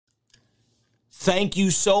Thank you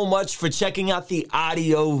so much for checking out the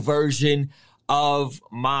audio version of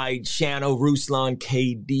my channel, Ruslan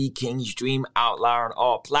KD, King's Dream Outlier on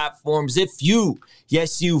all platforms. If you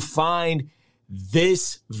find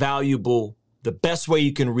this valuable, the best way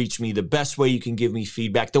you can reach me, the best way you can give me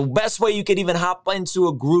feedback, the best way you can even hop into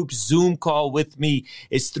a group Zoom call with me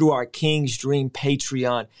is through our King's Dream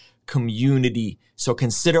Patreon community. So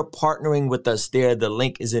consider partnering with us there. The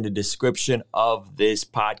link is in the description of this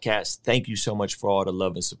podcast. Thank you so much for all the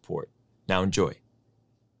love and support. Now enjoy.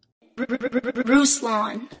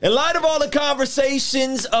 Ruslan. In light of all the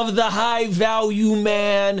conversations of the high value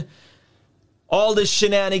man, all the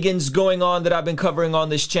shenanigans going on that I've been covering on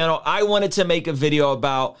this channel, I wanted to make a video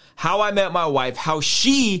about how I met my wife, how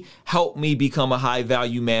she helped me become a high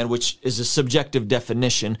value man, which is a subjective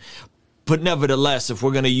definition. But nevertheless, if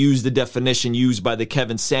we're going to use the definition used by the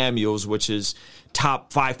Kevin Samuels, which is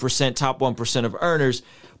top 5%, top 1% of earners,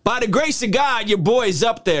 by the grace of God, your boy is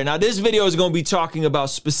up there. Now, this video is going to be talking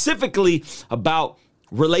about specifically about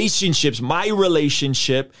relationships, my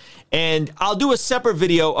relationship, and I'll do a separate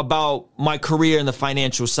video about my career and the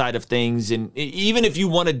financial side of things. And even if you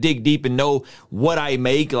want to dig deep and know what I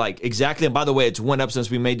make, like exactly, and by the way, it's went up since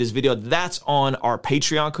we made this video, that's on our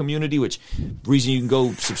Patreon community, which reason you can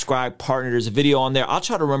go subscribe, partner, there's a video on there. I'll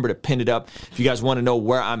try to remember to pin it up if you guys want to know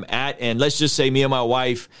where I'm at. And let's just say me and my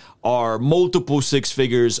wife are multiple six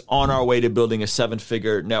figures on our way to building a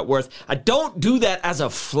 7-figure net worth. I don't do that as a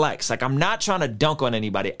flex. Like, I'm not trying to dunk on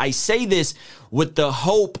anybody. I say this with the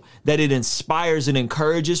hope that it inspires and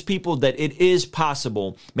encourages people that it is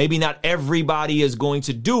possible. Maybe not everybody is going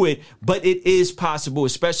to do it, but it is possible,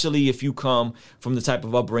 especially if you come from the type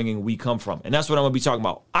of upbringing we come from. And that's what I'm going to be talking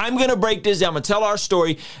about. I'm going to break this down. I'm going to tell our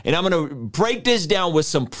story, and I'm going to break this down with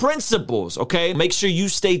some principles, okay? Make sure you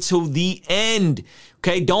stay till the end.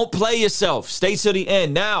 Okay, don't play yourself. Stay to the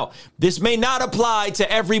end. Now, this may not apply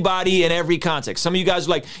to everybody in every context. Some of you guys are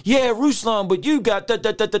like, yeah, Ruslan, but you got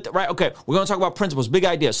right? Okay, we're going to talk about principles, big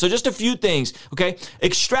ideas. So just a few things, okay?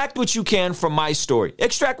 Extract what you can from my story.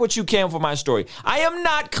 Extract what you can from my story. I am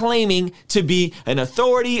not claiming to be an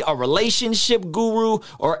authority, a relationship guru,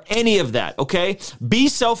 or any of that, okay? Be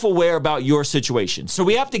self-aware about your situation. So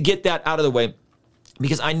we have to get that out of the way,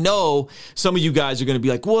 because I know some of you guys are going to be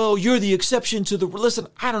like, well, you're the exception to the rule. Listen,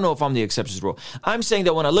 I don't know if I'm the exception to the rule. I'm saying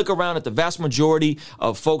that when I look around at the vast majority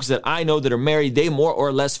of folks that I know that are married, they more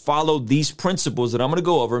or less follow these principles that I'm going to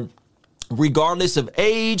go over, regardless of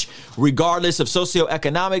age, regardless of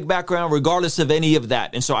socioeconomic background, regardless of any of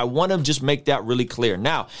that. And so I want to just make that really clear.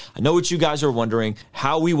 Now, I know what you guys are wondering,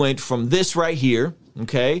 how we went from this right here,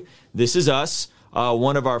 okay? This is us.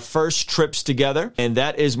 One of our first trips together, and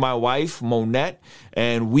that is my wife, Monette,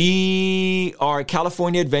 and we are a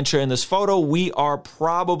California adventure. In this photo, we are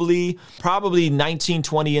probably 19,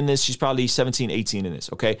 20 in this. She's probably 17, 18 in this,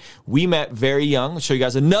 okay? We met very young. I'll show you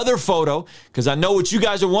guys another photo, because I know what you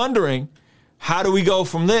guys are wondering. How do we go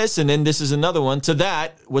from this, and then this is another one, to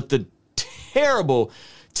that with the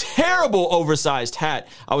terrible oversized hat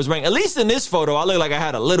I was wearing. At least in this photo, I look like I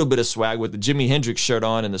had a little bit of swag with the Jimi Hendrix shirt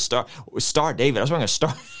on and the Star David. I was wearing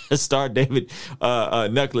a Star David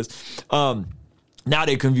necklace. Now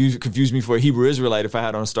they confuse me for a Hebrew Israelite if I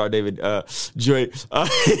had on a Star David joint.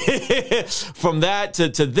 From that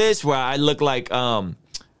to this, where I look like I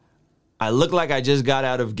just got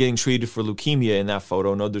out of getting treated for leukemia in that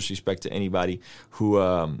photo. No disrespect to anybody who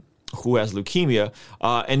has leukemia.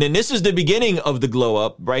 And then this is the beginning of the glow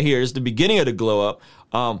up. Right here is the beginning of the glow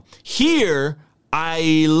up. Here,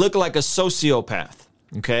 I look like a sociopath.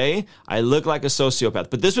 Okay? I look like a sociopath.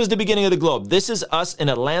 But this was the beginning of the glow up. This is us in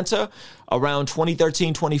Atlanta around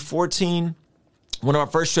 2013, 2014. One of our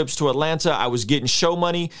first trips to Atlanta, I was getting show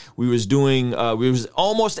money. We was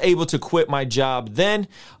almost able to quit my job then,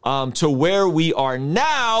 to where we are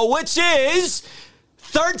now, which is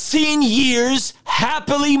 13 years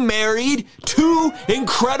happily married, 2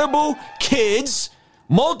 incredible kids,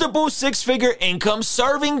 multiple six-figure income,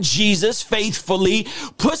 serving Jesus faithfully.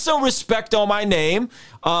 Put some respect on my name.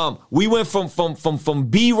 We went from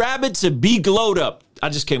B Rabbit to B Glowed Up. I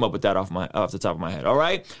just came up with that off the top of my head. All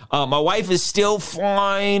right. My wife is still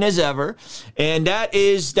fine as ever, and that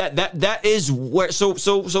is where. So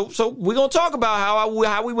we're gonna talk about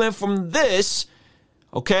how we went from this.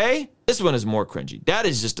 Okay. This one is more cringy. That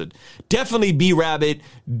is just definitely B Rabbit,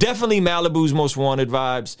 definitely Malibu's Most Wanted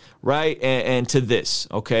vibes, right? And to this,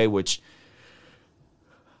 okay, which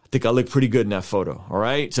I think I look pretty good in that photo. All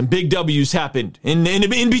right. Some big W's happened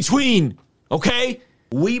in between. Okay.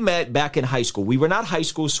 We met back in high school. We were not high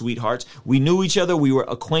school sweethearts. We knew each other. We were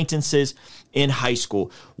acquaintances in high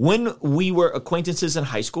school. When we were acquaintances in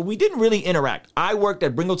high school, we didn't really interact. I worked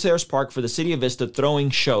at Bringle Terrace Park for the City of Vista throwing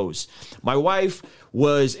shows. My wife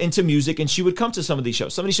was into music and she would come to some of these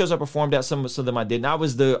shows. Some of these shows I performed at, some of them I didn't. I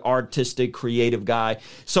was the artistic, creative guy,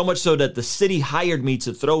 so much so that the city hired me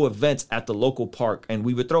to throw events at the local park and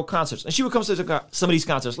we would throw concerts. And she would come to some of these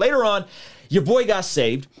concerts. Later on, your boy got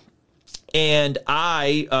saved. And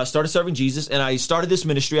I started serving Jesus, and I started this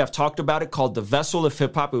ministry. I've talked about it, called The Vessel of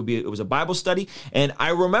Hip Hop. It was a Bible study, and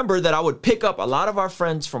I remember that I would pick up a lot of our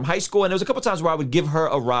friends from high school, and there was a couple times where I would give her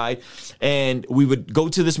a ride, and we would go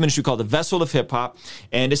to this ministry called The Vessel of Hip Hop,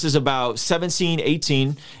 and this is about 17,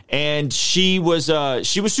 18, and she was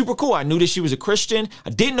super cool. I knew that she was a Christian.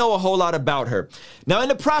 I didn't know a whole lot about her. Now, in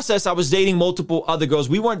the process, I was dating multiple other girls.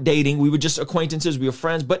 We weren't dating. We were just acquaintances. We were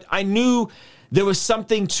friends, but I knew there was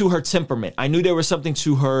something to her temperament. I knew there was something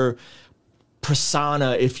to her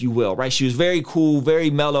persona, if you will, right? She was very cool, very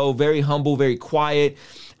mellow, very humble, very quiet.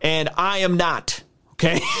 And I am not,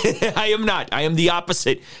 okay? I am not. I am the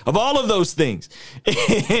opposite of all of those things.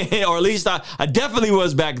 Or at least I definitely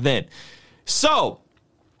was back then. So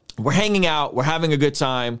we're hanging out. We're having a good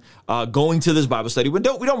time, going to this Bible study. We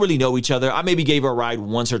don't really know each other. I maybe gave her a ride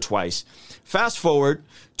once or twice. Fast forward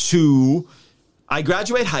to I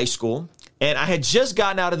graduate high school. And I had just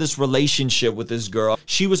gotten out of this relationship with this girl.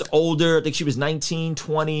 She was older. I think she was 19,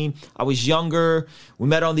 20. I was younger. We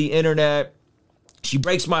met on the internet. She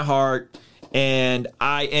breaks my heart. And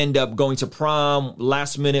I end up going to prom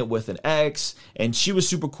last minute with an ex. And she was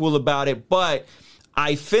super cool about it. But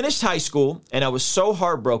I finished high school and I was so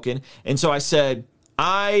heartbroken. And so I said,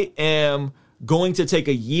 I am going to take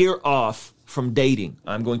a year off from dating.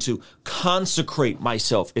 I'm going to consecrate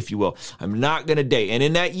myself, if you will. I'm not going to date. And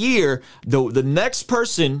in that year, the next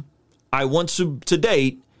person I want to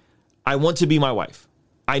date, I want to be my wife.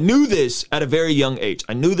 I knew this at a very young age.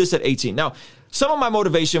 I knew this at 18. Now, some of my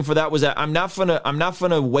motivation for that was that I'm not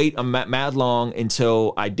gonna wait a mad long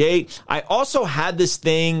until I date. I also had this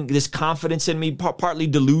thing, this confidence in me, partly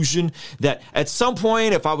delusion, that at some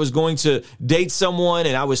point, if I was going to date someone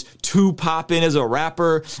and I was too poppin' as a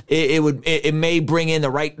rapper, it may bring in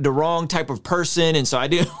the wrong type of person, and so I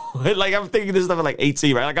didn't. Like, I'm thinking this stuff at like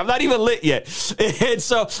 18, right? Like, I'm not even lit yet, and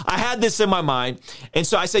so I had this in my mind, and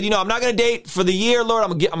so I said, I'm not gonna date for the year, Lord.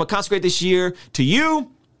 I'm gonna consecrate this year to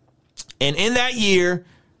you. And in that year,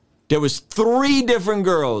 there was 3 different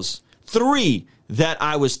girls, 3 that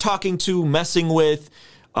I was talking to, messing with,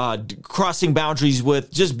 crossing boundaries with,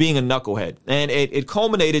 just being a knucklehead. And it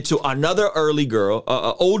culminated to another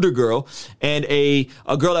older girl, and a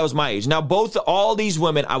girl that was my age. Now, all these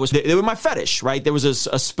women, they were my fetish, right? There was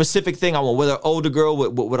a specific thing I want, whether an older girl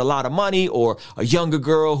with a lot of money or a younger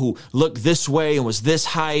girl who looked this way and was this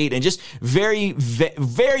height, and just very,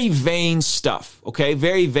 very vain stuff, okay?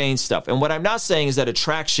 Very vain stuff. And what I'm not saying is that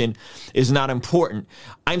attraction is not important.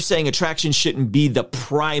 I'm saying attraction shouldn't be the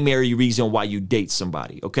primary reason why you date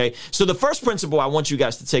somebody, okay? So the first principle I want you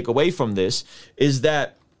guys to take away from this is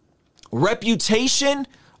that reputation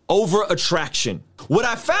over attraction. What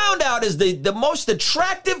I found out is the most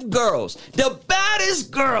attractive girls, the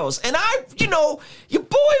baddest girls, and your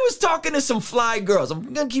boy was talking to some fly girls.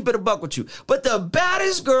 I'm gonna keep it a buck with you. But the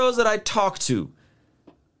baddest girls that I talked to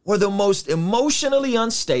were the most emotionally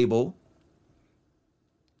unstable,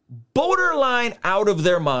 borderline out of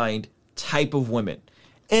their mind type of women.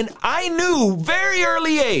 And I knew very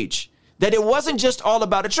early age that it wasn't just all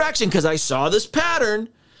about attraction, because I saw this pattern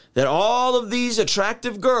that all of these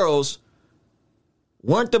attractive girls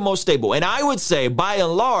weren't the most stable. And I would say, by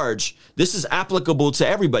and large, this is applicable to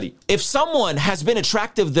everybody. If someone has been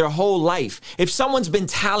attractive their whole life, if someone's been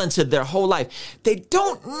talented their whole life, they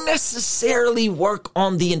don't necessarily work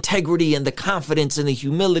on the integrity and the confidence and the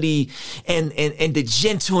humility and the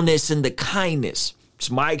gentleness and the kindness. It's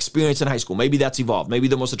my experience in high school. Maybe that's evolved. Maybe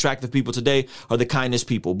the most attractive people today are the kindest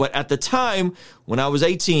people. But at the time, when I was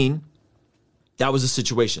 18, that was the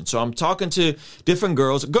situation. So I'm talking to different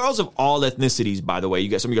girls of all ethnicities, by the way. You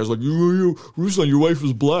got some of you guys like, Ruslan, your wife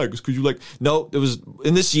was black. It's because you like, no,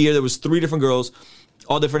 in this year, there was 3 different girls,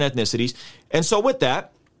 all different ethnicities. And so with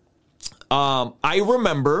that, I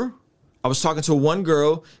remember I was talking to one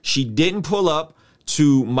girl. She didn't pull up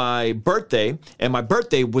to my birthday, and my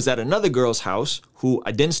birthday was at another girl's house who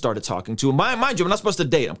I then started talking to. Mind you, I'm not supposed to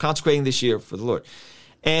date. I'm consecrating this year for the Lord.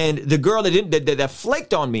 And the girl that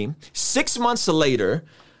flaked on me, 6 months later,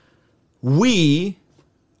 we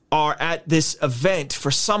are at this event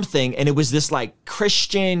for something, and it was this like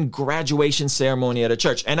Christian graduation ceremony at a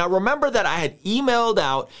church. And I remember that I had emailed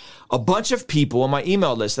out a bunch of people on my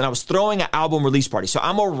email list, and I was throwing an album release party. So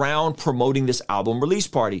I'm around promoting this album release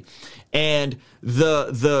party, and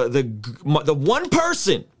the one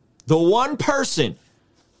person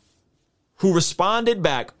who responded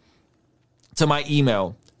back to my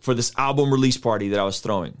email for this album release party that I was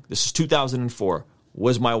throwing, this is 2004,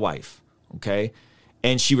 was my wife. Okay.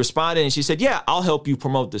 And she responded and she said, yeah, I'll help you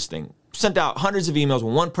promote this thing. Sent out hundreds of emails.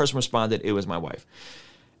 When one person responded, it was my wife.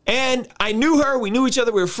 And I knew her. We knew each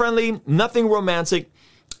other. We were friendly, nothing romantic.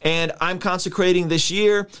 And I'm consecrating this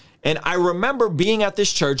year. And I remember being at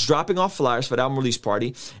this church, dropping off flyers for the album release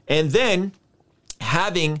party, and then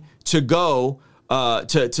having to go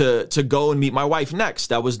to go and meet my wife next.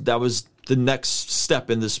 That was the next step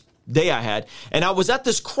in this day I had. And I was at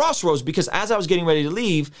this crossroads because as I was getting ready to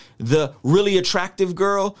leave, the really attractive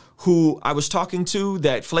girl who I was talking to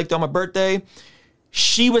that flaked on my birthday,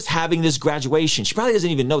 she was having this graduation. She probably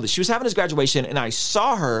doesn't even know this. She was having this graduation, and I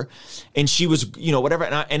saw her, and she was, whatever.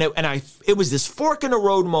 It was this fork in the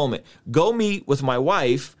road moment. Go meet with my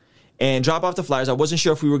wife and drop off the flyers. I wasn't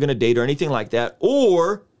sure if we were going to date or anything like that,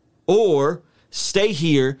 or stay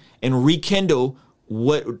here and rekindle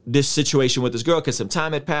what this situation with this girl, because some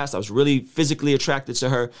time had passed. I was really physically attracted to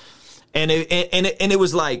her. And it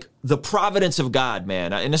was like the providence of God,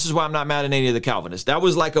 man. And this is why I'm not mad at any of the Calvinists. That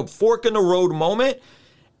was like a fork in the road moment.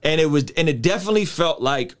 And it definitely felt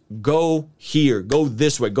like, go here, go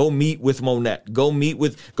this way, go meet with Monette,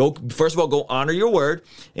 first of all, go honor your word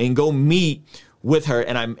and go meet with her.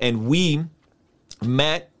 And we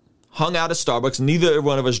met, hung out at Starbucks. Neither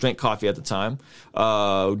one of us drank coffee at the time.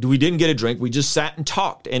 We didn't get a drink. We just sat and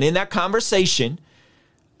talked. And in that conversation,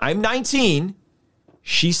 I'm 19,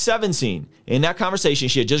 she's 17. In that conversation,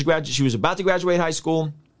 she had just graduated. She was about to graduate high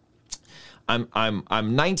school.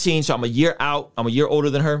 I'm 19, so I'm a year out. I'm a year older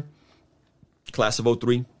than her, class of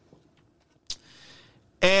 03.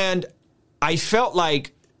 And I felt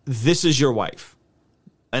like, this is your wife.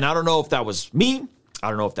 And I don't know if that was me. I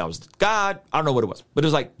don't know if that was God. I don't know what it was. But it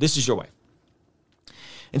was like, this is your wife.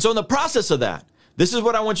 And so in the process of that, this is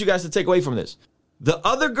what I want you guys to take away from this. The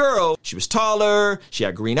other girl, she was taller, she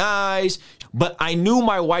had green eyes, but I knew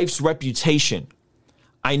my wife's reputation.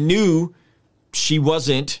 I knew she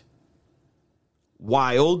wasn't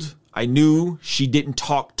wild. I knew she didn't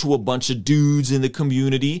talk to a bunch of dudes in the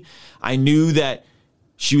community. I knew that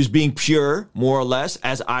she was being pure, more or less,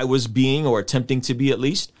 as I was being, or attempting to be at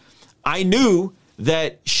least. I knew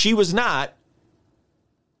that she was not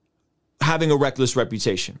having a reckless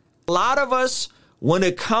reputation. A lot of us, when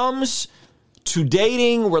it comes to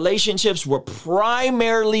dating, relationships, we're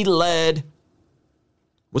primarily led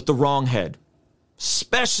with the wrong head,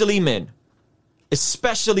 especially men.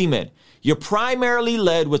 You're primarily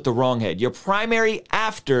led with the wrong head. You're primary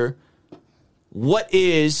after what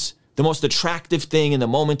is the most attractive thing in the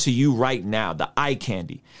moment to you right now, the eye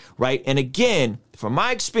candy, right? And again, from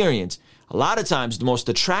my experience, a lot of times the most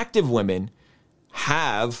attractive women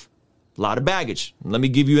have a lot of baggage. Let me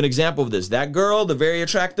give you an example of this. That girl, the very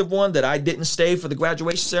attractive one that I didn't stay for the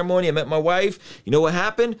graduation ceremony, I met my wife. You know what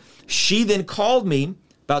happened? She then called me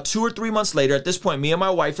about 2 or 3 months later. At this point, me and my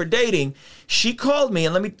wife are dating. She called me,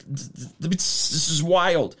 and this is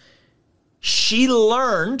wild. She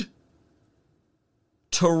learned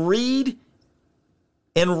to read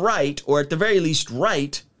and write, or at the very least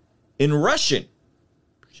write, in Russian.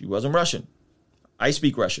 She wasn't Russian. I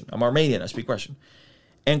speak Russian. I'm Armenian. I speak Russian.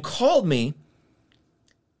 And called me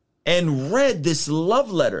and read this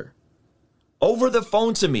love letter over the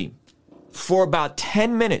phone to me for about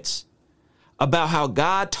 10 minutes about how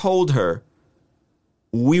God told her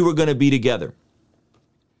we were going to be together.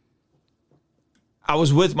 I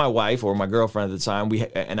was with my wife, or my girlfriend at the time,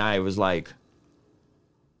 and I was like,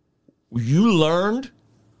 you learned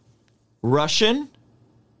Russian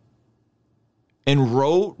and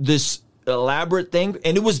wrote this elaborate thing?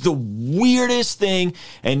 And it was the weirdest thing.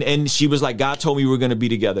 And she was like, God told me we were going to be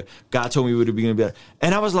together. God told me we were going to be together.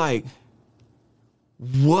 And I was like,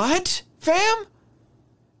 what, fam?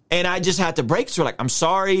 And I just had to break through. Like, I'm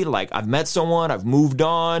sorry. Like, I've met someone. I've moved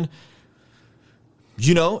on.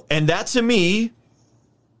 And that to me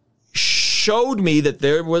showed me that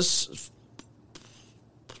there was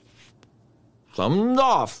something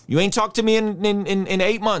off. You ain't talked to me in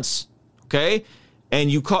 8 months. Okay.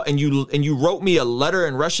 And you wrote me a letter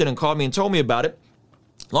in Russian and called me and told me about it.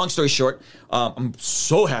 Long story short, I'm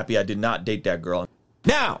so happy I did not date that girl.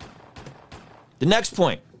 Now, the next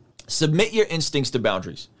point, submit your instincts to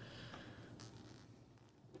boundaries.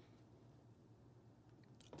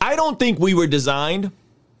 I don't think we were designed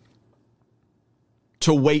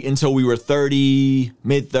to wait until we were 30,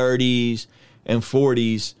 mid 30s and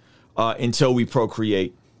 40s until we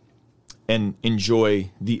procreate and enjoy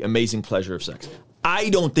the amazing pleasure of sex. I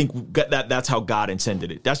don't think that's how God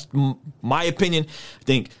intended it. That's my opinion. I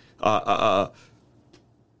think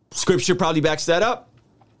scripture probably backs that up.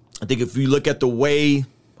 I think if you look at the way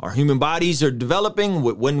our human bodies are developing,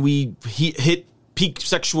 when we hit peak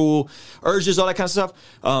sexual urges, all that kind of stuff,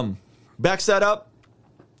 backs that up.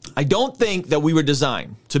 I don't think that we were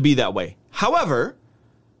designed to be that way. However,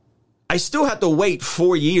 I still had to wait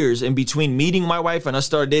 4 years in between meeting my wife and us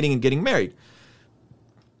started dating and getting married.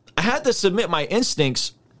 I had to submit my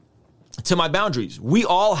instincts to my boundaries. We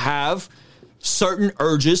all have certain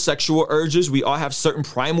urges, sexual urges. We all have certain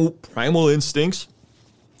primal instincts,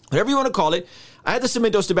 whatever you want to call it. I had to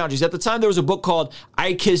submit those to boundaries. At the time, there was a book called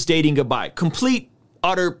I Kissed Dating Goodbye. Complete,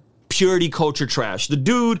 utter purity culture trash. The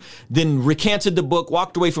dude then recanted the book,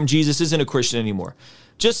 walked away from Jesus, isn't a Christian anymore.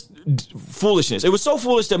 Just foolishness. It was so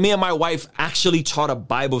foolish that me and my wife actually taught a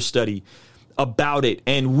Bible study about it.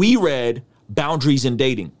 And we read Boundaries in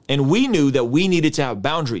Dating. And we knew that we needed to have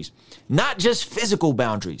boundaries, not just physical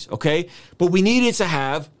boundaries, okay? But we needed to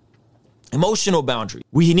have emotional boundaries.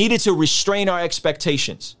 We needed to restrain our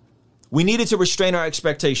expectations. We needed to restrain our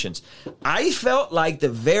expectations. I felt like the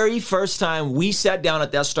very first time we sat down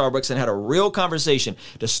at that Starbucks and had a real conversation,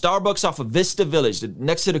 the Starbucks off of Vista Village,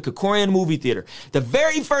 next to the Kokorian movie theater, the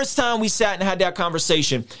very first time we sat and had that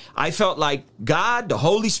conversation, I felt like God, the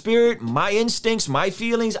Holy Spirit, my instincts, my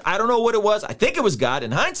feelings, I don't know what it was. I think it was God.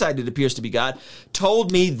 In hindsight, it appears to be God,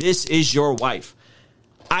 told me this is your wife.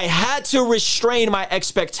 I had to restrain my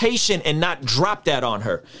expectation and not drop that on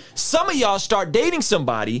her. Some of y'all start dating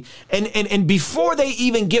somebody and before they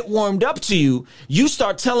even get warmed up to you, you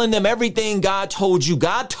start telling them everything God told you.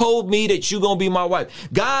 God told me that you're going to be my wife.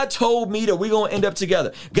 God told me that we're going to end up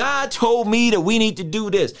together. God told me that we need to do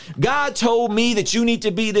this. God told me that you need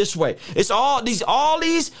to be this way. It's all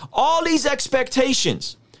these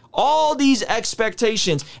expectations. All these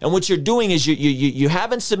expectations, and what you're doing is you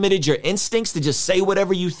haven't submitted your instincts to just say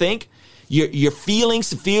whatever you think, your feelings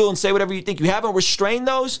to feel and say whatever you think. You haven't restrained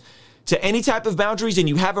those to any type of boundaries, and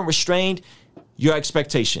you haven't restrained your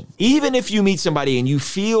expectation. Even if you meet somebody and you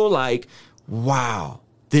feel like, wow,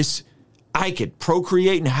 I could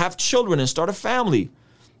procreate and have children and start a family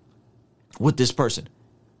with this person.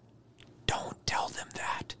 Don't tell them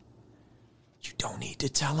that. You don't need to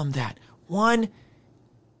tell them that. One,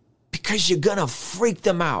 because you're going to freak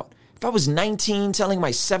them out. If I was 19 telling my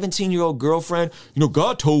 17-year-old girlfriend,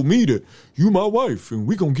 God told me that you my wife and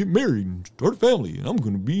we're going to get married and start a family and I'm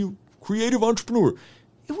going to be a creative entrepreneur,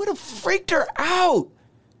 it would have freaked her out.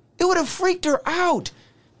 It would have freaked her out.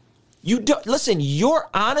 Listen, your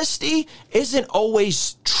honesty isn't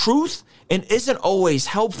always truth and isn't always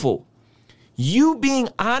helpful. You being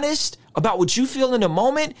honest about what you feel in the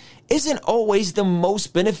moment isn't always the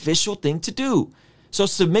most beneficial thing to do. So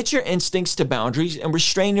submit your instincts to boundaries and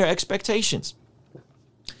restrain your expectations.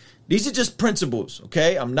 These are just principles,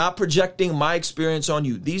 okay? I'm not projecting my experience on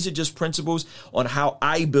you. These are just principles on how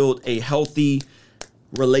I build a healthy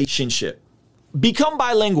relationship. Become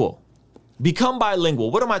bilingual. Become bilingual.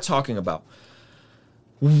 What am I talking about?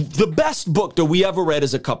 The best book that we ever read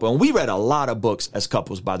as a couple, and we read a lot of books as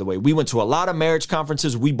couples, by the way. We went to a lot of marriage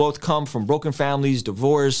conferences. We both come from broken families,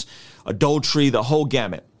 divorce, adultery, the whole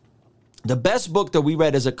gamut. The best book that we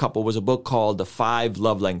read as a couple was a book called The 5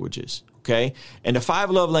 Love Languages, okay? And The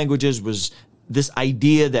 5 Love Languages was this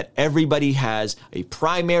idea that everybody has a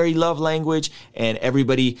primary love language and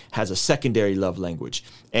everybody has a secondary love language.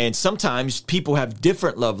 And sometimes people have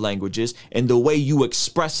different love languages and the way you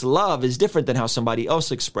express love is different than how somebody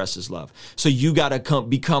else expresses love. So you got to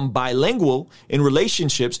become bilingual in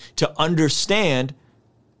relationships to understand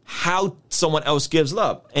how someone else gives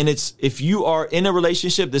love. And if you are in a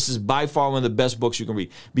relationship, this is by far one of the best books you can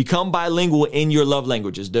read. Become bilingual in your love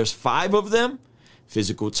languages. There's 5 of them: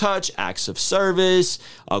 physical touch, acts of service,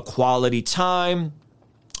 quality time,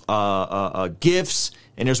 gifts,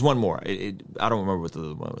 and there's one more. I don't remember what the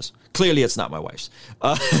other one was. Clearly, it's not my wife's.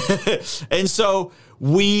 And so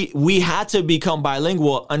we had to become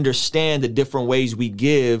bilingual, understand the different ways we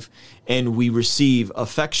give and we receive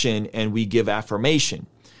affection and we give affirmation.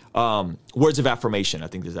 Words of affirmation, I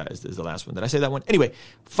think is the last one. Did I say that one? Anyway,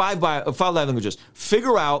 5 love languages.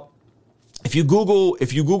 Figure out, if you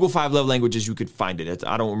Google 5 love languages, you could find it.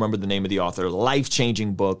 I don't remember the name of the author.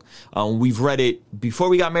 Life-changing book. We've read it before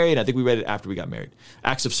we got married. I think we read it after we got married.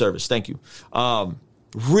 Acts of Service. Thank you.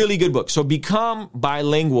 Really good book. So become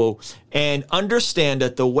bilingual and understand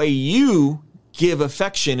that the way you give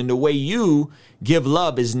affection and the way you give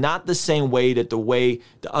love is not the same way that the way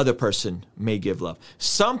the other person may give love.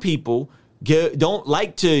 Some people don't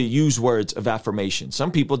like to use words of affirmation.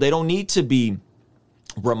 Some people, they don't need to be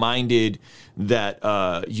reminded that,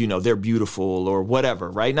 they're beautiful or whatever,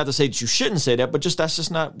 right? Not to say that you shouldn't say that, but that's just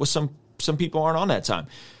not what some people aren't on that time.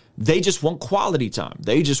 They just want quality time.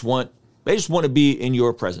 They just want to be in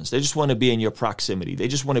your presence. They just want to be in your proximity. They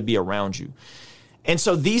just want to be around you. And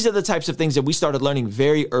so these are the types of things that we started learning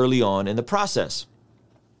very early on in the process.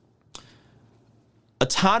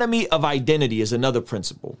 Autonomy of identity is another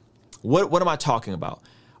principle. What am I talking about?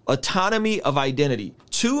 Autonomy of identity.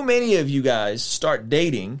 Too many of you guys start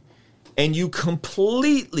dating and you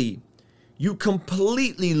completely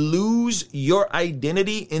lose your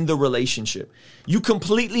identity in the relationship. You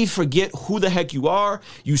completely forget who the heck you are.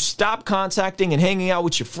 You stop contacting and hanging out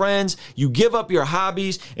with your friends. You give up your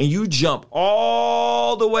hobbies and you jump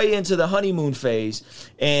all the way into the honeymoon phase.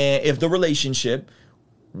 And if the relationship,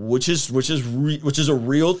 which is a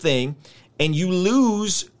real thing, and you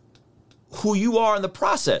lose who you are in the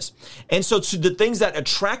process. And so to the things that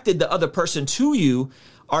attracted the other person to you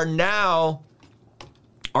are now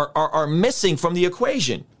are missing from the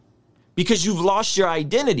equation because you've lost your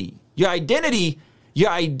identity. Your identity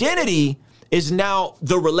is now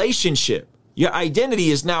the relationship. Your identity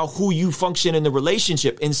is now who you function in the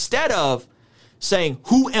relationship instead of saying,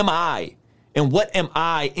 who am I and what am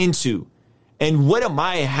I into and what are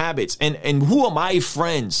my habits and who are my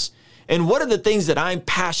friends and what are the things that I'm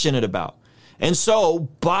passionate about? And so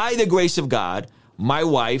by the grace of God, my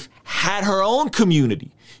wife had her own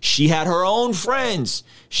community. She had her own friends.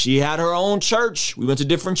 She had her own church. We went to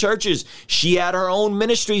different churches. She had her own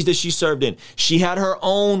ministries that she served in. She had her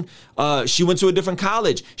own, she went to a different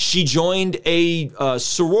college. She joined a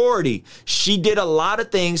sorority. She did a lot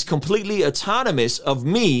of things completely autonomous of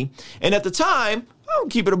me. And at the time, I'll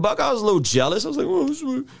keep it a buck, I was a little jealous. I was like,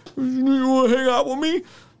 you want to hang out with me?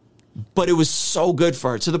 But it was so good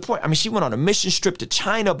for her to the point. I mean, she went on a mission trip to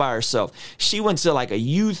China by herself. She went to like a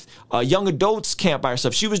young adults camp by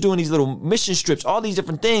herself. She was doing these little mission trips, all these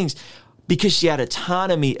different things because she had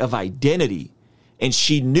autonomy of identity and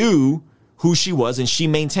she knew who she was and she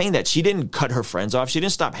maintained that. She didn't cut her friends off. She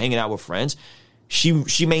didn't stop hanging out with friends.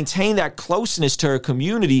 She maintained that closeness to her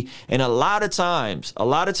community. And a lot of times,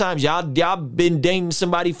 y'all been dating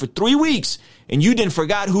somebody for 3 weeks and you didn't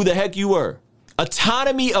forgot who the heck you were.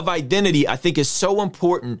 Autonomy of identity, I think, is so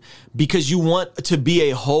important because you want to be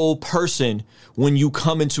a whole person when you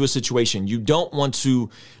come into a situation. You don't want to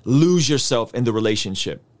lose yourself in the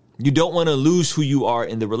relationship. You don't want to lose who you are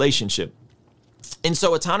in the relationship. And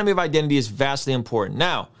so autonomy of identity is vastly important.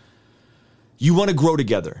 Now, you want to grow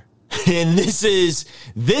together. And this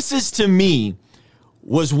is to me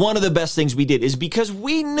was one of the best things we did is because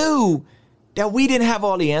we knew that we didn't have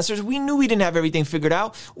all the answers. We knew we didn't have everything figured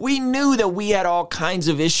out. We knew that we had all kinds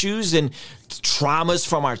of issues and traumas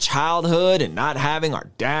from our childhood and not having our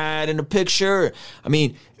dad in the picture. I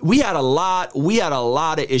mean, we had a lot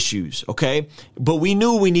of issues, okay? But we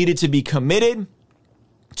knew we needed to be committed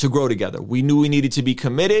to grow together. We knew we needed to be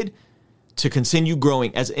committed to continue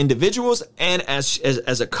growing as individuals and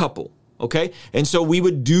as a couple. Okay. And so we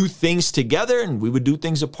would do things together and we would do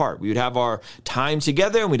things apart. We would have our time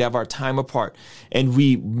together and we'd have our time apart. And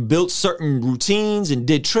we built certain routines and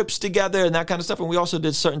did trips together and that kind of stuff. And we also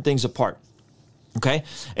did certain things apart. Okay.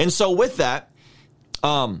 And so with that,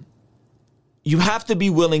 you have to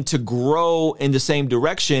be willing to grow in the same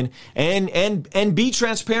direction and be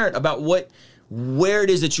transparent about where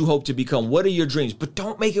it is that you hope to become. What are your dreams? But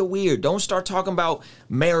don't make it weird. Don't start talking about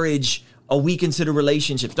marriage a week into the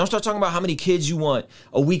relationship. Don't start talking about how many kids you want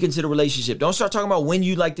a week into the relationship. Don't start talking about when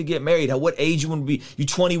you'd like to get married, what age you want to be. You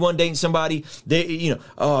 21 dating somebody, I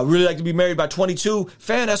really like to be married by 22.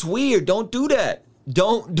 Fan, that's weird. Don't do that.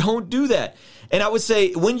 Don't do that. And I would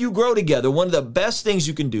say when you grow together, one of the best things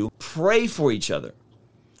you can do, pray for each other.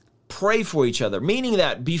 Pray for each other. Meaning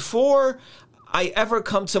that before I ever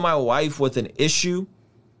come to my wife with an issue,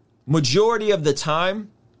 majority of the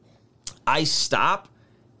time, I stop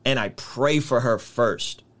and I pray for her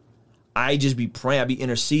first. I just be praying. I be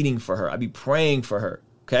interceding for her. I be praying for her.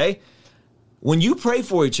 Okay. When you pray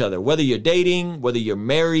for each other, whether you're dating, whether you're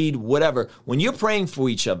married, whatever, when you're praying for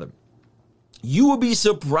each other, you will be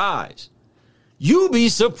surprised. You'll be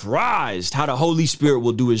surprised how the Holy Spirit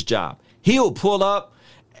will do his job. He'll pull up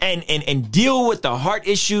and deal with the heart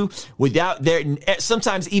issue without there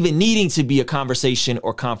sometimes even needing to be a conversation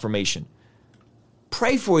or confirmation.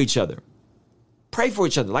 Pray for each other. Pray for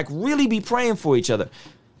each other. Like really be praying for each other.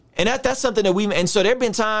 And that's something that and so there have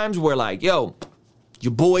been times where like, yo,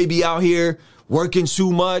 your boy be out here working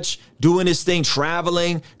too much, doing his thing,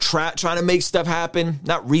 traveling, trying to make stuff happen.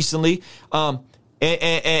 Not recently.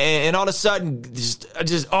 And all of a sudden, just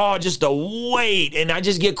the weight, and I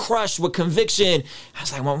just get crushed with conviction. I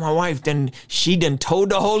was like, well, my wife, she done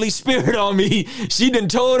told the Holy Spirit on me. She done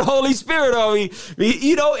told the Holy Spirit on me,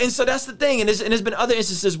 and so that's the thing. And there's been other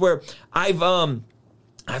instances where I've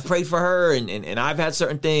prayed for her, and I've had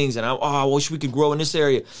certain things, and I wish we could grow in this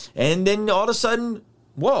area. And then all of a sudden,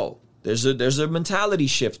 whoa. There's a mentality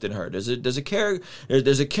shift in her. There's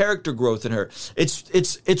a character growth in her.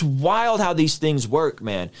 It's wild how these things work,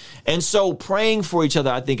 man. And so praying for each other,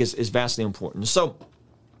 I think, is vastly important. So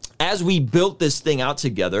as we built this thing out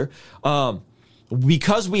together,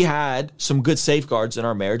 because we had some good safeguards in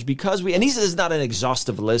our marriage, and this is not an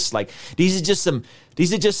exhaustive list. Like these are just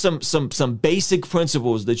some basic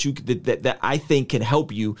principles that I think can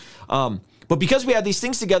help you. But because we had these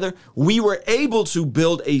things together, we were able to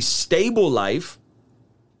build a stable life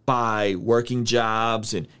by working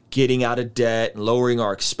jobs and getting out of debt and lowering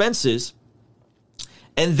our expenses.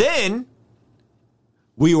 And then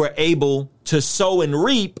we were able to sow and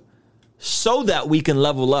reap so that we can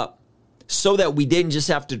level up, so that we didn't just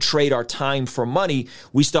have to trade our time for money.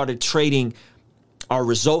 We started trading our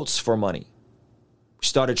results for money.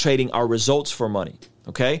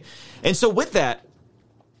 Okay? And so with that,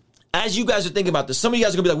 as you guys are thinking about this, some of you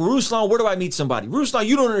guys are going to be like, Ruslan, where do I meet somebody? Ruslan,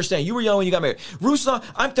 you don't understand. You were young when you got married. Ruslan,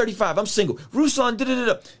 I'm 35. I'm single. Ruslan,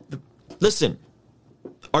 da-da-da-da. Listen,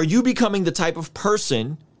 are you becoming the type of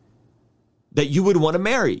person that you would want to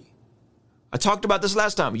marry? I talked about this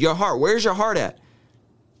last time. Your heart. Where's your heart at?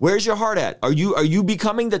 Where's your heart at? Are you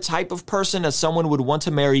becoming the type of person that someone would want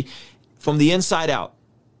to marry from the inside out?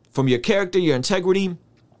 From your character, your integrity,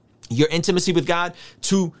 your intimacy with God,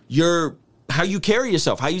 to how you carry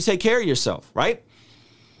yourself, how you take care of yourself, right?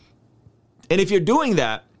 And if you're doing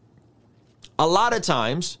that, a lot of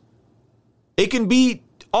times it can be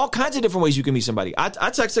all kinds of different ways you can meet somebody. I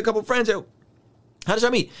texted a couple of friends. How did I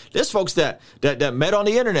meet? There's folks that met on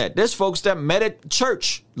the internet. There's folks that met at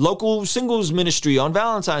church, local singles ministry on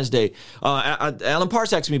Valentine's Day. Alan Parr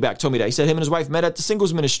texted me back, told me that. He said him and his wife met at the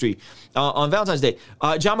singles ministry on Valentine's Day.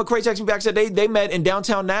 John McCrae texted me back, said they met in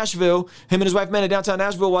downtown Nashville. Him and his wife met in downtown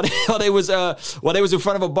Nashville while they was in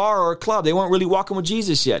front of a bar or a club. They weren't really walking with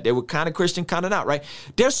Jesus yet. They were kind of Christian, kind of not, right?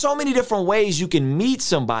 There's so many different ways you can meet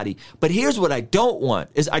somebody. But here's what I don't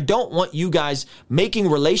want is I don't want you guys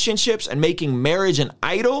making relationships and making marriage an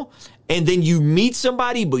idol, and then you meet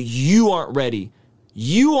somebody, but you aren't ready.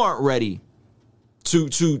 You aren't ready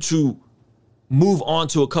to move on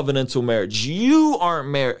to a covenantal marriage. You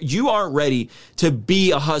aren't ready to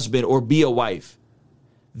be a husband or be a wife.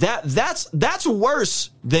 That's worse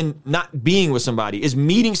than not being with somebody, is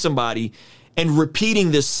meeting somebody and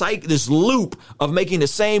repeating this loop of making the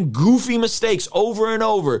same goofy mistakes over and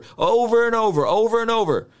over.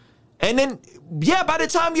 And then, by the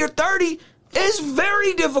time you're 30, it's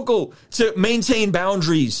very difficult to maintain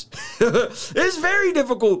boundaries. It's very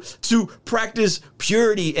difficult to practice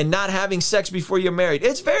purity and not having sex before you're married.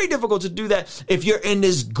 It's very difficult to do that if you're in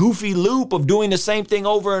this goofy loop of doing the same thing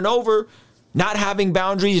over and over, not having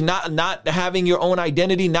boundaries, not having your own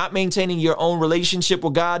identity, not maintaining your own relationship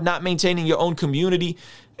with God, not maintaining your own community.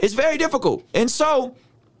 It's very difficult. And so,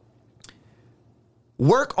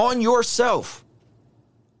 work on yourself.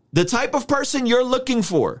 The type of person you're looking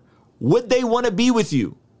for. Would they want to be with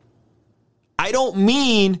you? I don't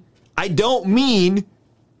mean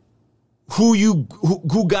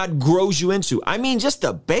who God grows you into. I mean just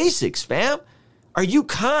the basics, fam. Are you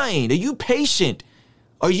kind? Are you patient?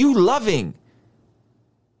 Are you loving?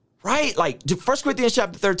 Right? Like 1 Corinthians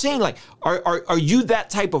chapter 13, like are you that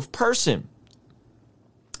type of person?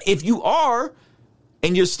 If you are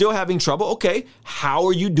and you're still having trouble, okay, how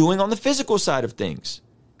are you doing on the physical side of things?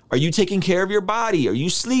 Are you taking care of your body? Are you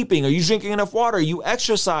sleeping? Are you drinking enough water? Are you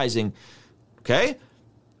exercising? Okay.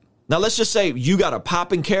 Now let's just say you got a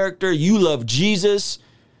popping character. You love Jesus.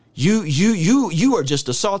 You are just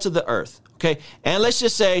the salt of the earth. Okay. And let's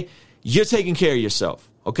just say you're taking care of yourself.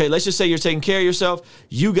 Okay. Let's just say you're taking care of yourself.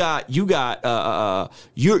 You're doing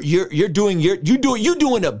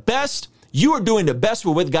the best. You are doing the best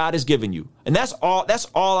with what God has given you. And that's all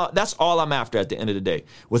I'm after at the end of the day.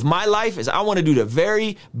 With my life is I want to do the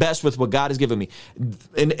very best with what God has given me.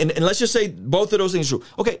 And let's just say both of those things are true.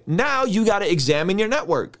 Okay, now you got to examine your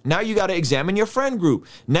network. Now you got to examine your friend group.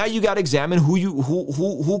 Now you got to examine who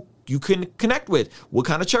you can connect with. What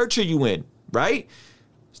kind of church are you in, right?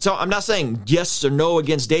 So I'm not saying yes or no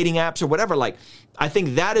against dating apps or whatever. Like, I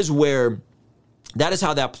think that is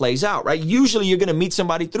how that plays out, right? Usually you're going to meet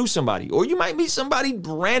somebody through somebody, or you might meet somebody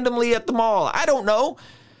randomly at the mall. I don't know.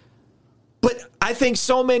 But I think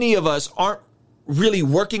so many of us aren't really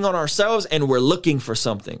working on ourselves, and we're looking for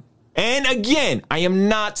something. And again, I am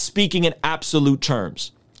not speaking in absolute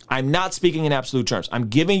terms. I'm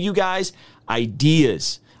giving you guys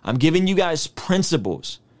ideas. I'm giving you guys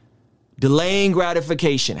principles. Delaying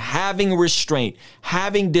gratification, having restraint,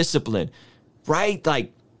 having discipline, right?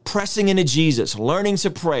 Like pressing into Jesus, learning to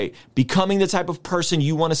pray, becoming the type of person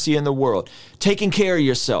you want to see in the world, taking care of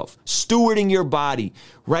yourself, stewarding your body,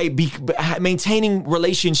 right? Maintaining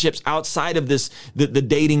relationships outside of the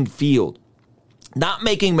dating field. Not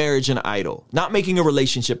making marriage an idol, not making a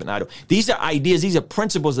relationship an idol. These are ideas, these are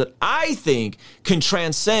principles that I think can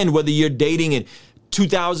transcend whether you're dating in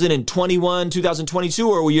 2021, 2022,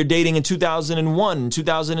 or you're dating in 2001,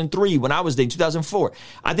 2003, when I was dating, 2004.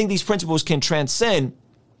 I think these principles can transcend.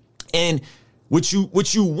 And what you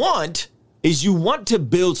want is you want to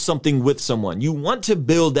build something with someone. You want to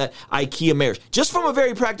build that IKEA marriage. Just from a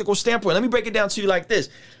very practical standpoint, let me break it down to you like this.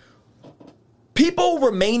 People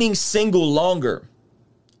remaining single longer,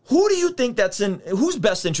 who do you think that's in? Whose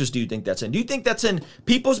best interest do you think that's in? Do you think that's in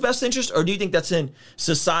people's best interest, or do you think that's in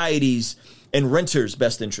society's and renters'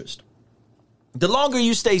 best interest? The longer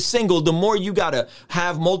you stay single, the more you got to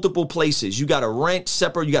have multiple places. You got to rent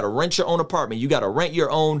separate. You got to rent your own apartment. You got to rent your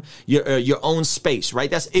own space, right?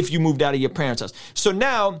 That's if you moved out of your parents' house. So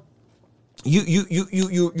now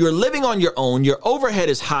you're living on your own. Your overhead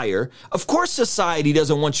is higher. Of course, society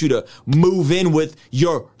doesn't want you to move in with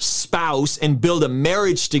your spouse and build a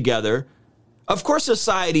marriage together. Of course,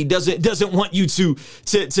 society doesn't want you to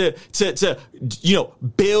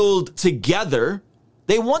build together.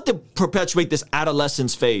 They want to perpetuate this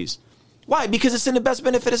adolescence phase. Why? Because it's in the best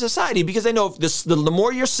benefit of society. Because they know if the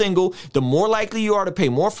more you're single, the more likely you are to pay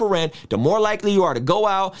more for rent, the more likely you are to go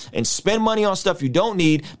out and spend money on stuff you don't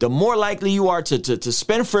need, the more likely you are to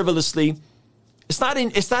spend frivolously. It's not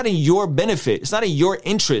in your benefit. It's not in your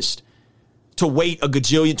interest to wait a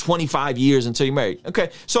gajillion 25 years until you're married.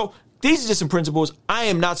 Okay, so these are just some principles. I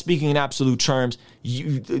am not speaking in absolute terms.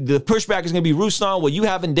 The pushback is going to be, Ruslan, well, you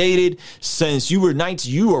haven't dated since you were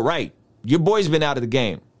 19. You were right. Your boy's been out of the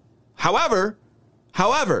game. However,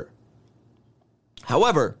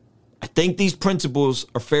 I think these principles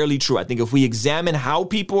are fairly true. I think if we examine how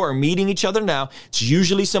people are meeting each other now, it's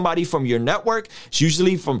usually somebody from your network. It's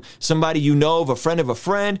usually from somebody you know of a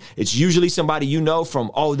friend. It's usually somebody you know from,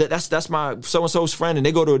 that's my so-and-so's friend and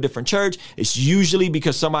they go to a different church. It's usually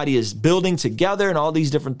because somebody is building together and all these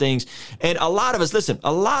different things. And a lot of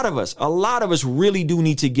us really do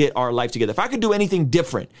need to get our life together. If I could do anything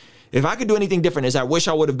different is I wish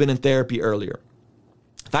I would have been in therapy earlier.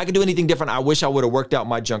 If I could do anything different, I wish I would have worked out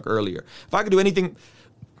my junk earlier. If I could do anything,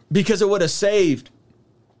 because it would have saved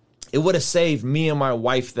me and my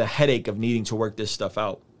wife the headache of needing to work this stuff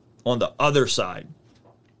out on the other side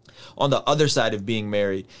of being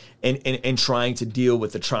married and trying to deal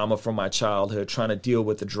with the trauma from my childhood, trying to deal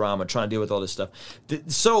with the drama, trying to deal with all this stuff.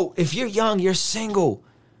 So if you're young, you're single,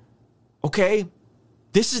 okay?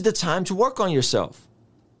 This is the time to work on yourself.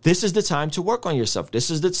 This is the time to work on yourself. This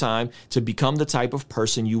is the time to become the type of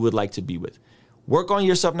person you would like to be with. Work on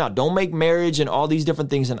yourself now. Don't make marriage and all these different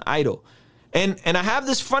things an idol. And I have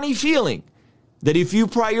this funny feeling that if you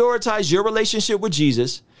prioritize your relationship with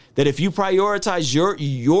Jesus, that if you prioritize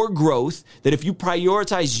your growth, that if you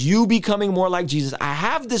prioritize you becoming more like Jesus, I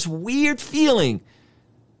have this weird feeling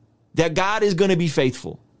that God is going to be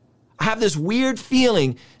faithful. I have this weird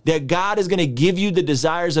feeling that God is going to give you the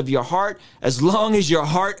desires of your heart as long as your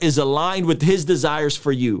heart is aligned with his desires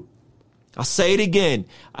for you. I'll say it again.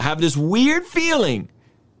 I have this weird feeling,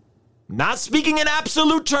 not speaking in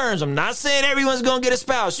absolute terms. I'm not saying everyone's going to get a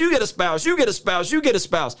spouse. You get a spouse, you get a spouse, you get a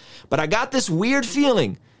spouse. But I got this weird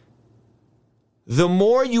feeling. The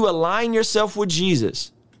more you align yourself with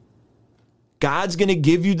Jesus, God's going to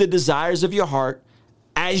give you the desires of your heart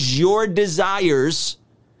as your desires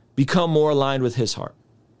become more aligned with his heart.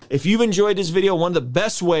 If you've enjoyed this video, one of the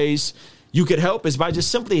best ways you could help is by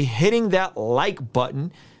just simply hitting that like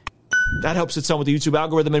button. That helps a ton with the YouTube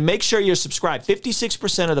algorithm. And make sure you're subscribed.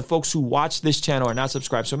 56% of the folks who watch this channel are not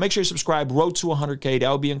subscribed. So make sure you're subscribed. Road to 100K.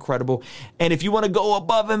 That would be incredible. And if you want to go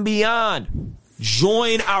above and beyond,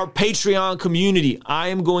 join our Patreon community. I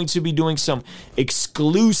am going to be doing some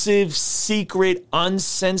exclusive, secret,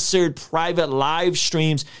 uncensored, private live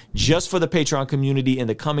streams just for the Patreon community in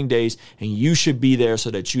the coming days. And you should be there so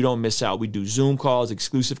that you don't miss out. We do Zoom calls,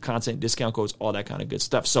 exclusive content, discount codes, all that kind of good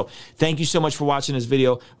stuff. So thank you so much for watching this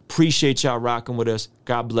video. Appreciate y'all rocking with us.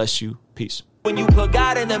 God bless you. Peace. When you put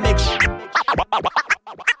God in the mix.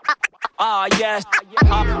 Ah, yes.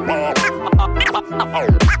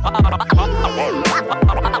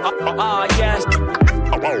 Ah, yes.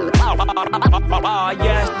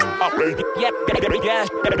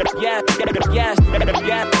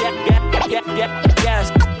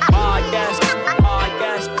 yes.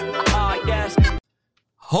 Yes.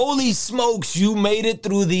 Holy smokes, you made it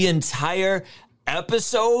through the entire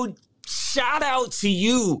episode. Shout out to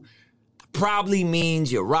you. Probably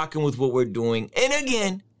means you're rocking with what we're doing. And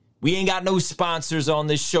again, we ain't got no sponsors on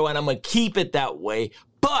this show, and I'm going to keep it that way.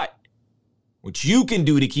 But what you can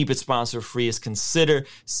do to keep it sponsor free is consider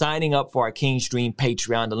signing up for our King's Dream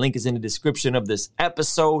Patreon. The link is in the description of this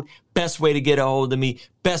episode. Best way to get a hold of me,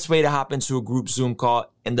 best way to hop into a group Zoom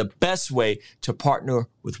call, and the best way to partner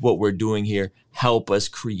with what we're doing here. Help us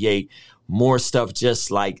create more stuff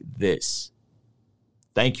just like this.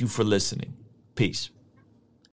 Thank you for listening. Peace.